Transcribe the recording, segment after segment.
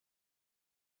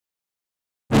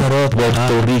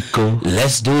Puerto Rico.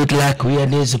 Let's do it like we are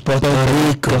in Puerto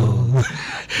Rico.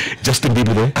 Justin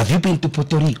Bieber there? Have you been to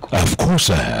Puerto Rico? Of course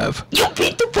I have. You've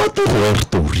been to Puerto Rico?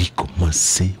 Puerto Rico,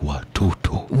 masi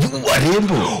watoto.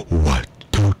 Warembo.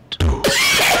 Watoto.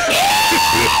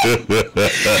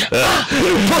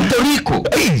 Puerto Rico.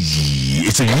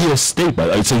 It's a U.S. state,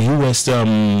 but it's a U.S.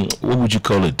 What would you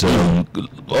call it?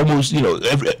 Almost, you know,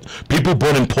 people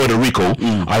born in Puerto Rico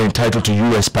are entitled to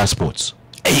U.S. passports.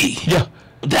 Hey, yeah,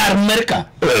 they're America.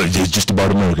 Just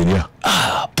about American, yeah.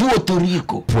 Puerto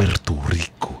Rico. Puerto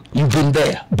Rico. You've been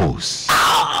there, boss.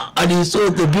 And you saw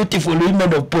the beautiful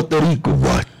women of Puerto Rico.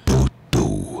 What to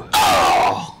do?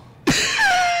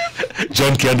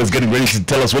 John Kianda's getting ready to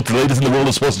tell us what the latest in the world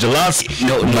of sports. Jalas?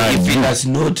 No, if it does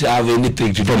not have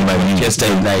anything to do with Manchester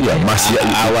United. Yeah, Martial.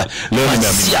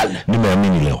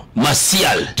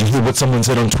 Martial. Do you hear what someone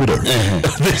said on Twitter?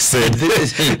 They said,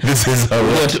 this is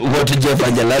what Jeff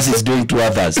Angelas is doing to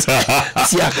others.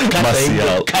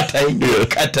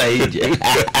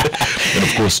 And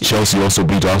of course, Chelsea also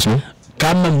beat Arsenal.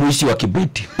 Kama mwishi wa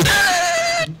kibiti.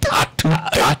 Tatu.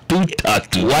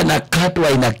 Wanakatwa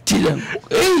inakitila.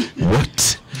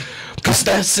 What?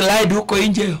 Kasta slide huko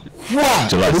nje.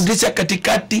 Rudisha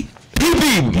katikati.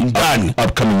 Done.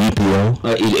 Upcoming EPL.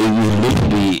 It will not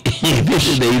be. This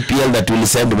is the EPL that will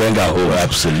send Wenger home.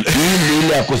 Absolutely.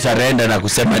 Ile ya kusarenda na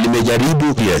kusema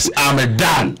nimejaribu. Yes, I'm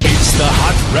done. It's the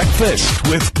Hot Breakfast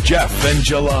with Jeff and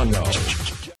Jelano.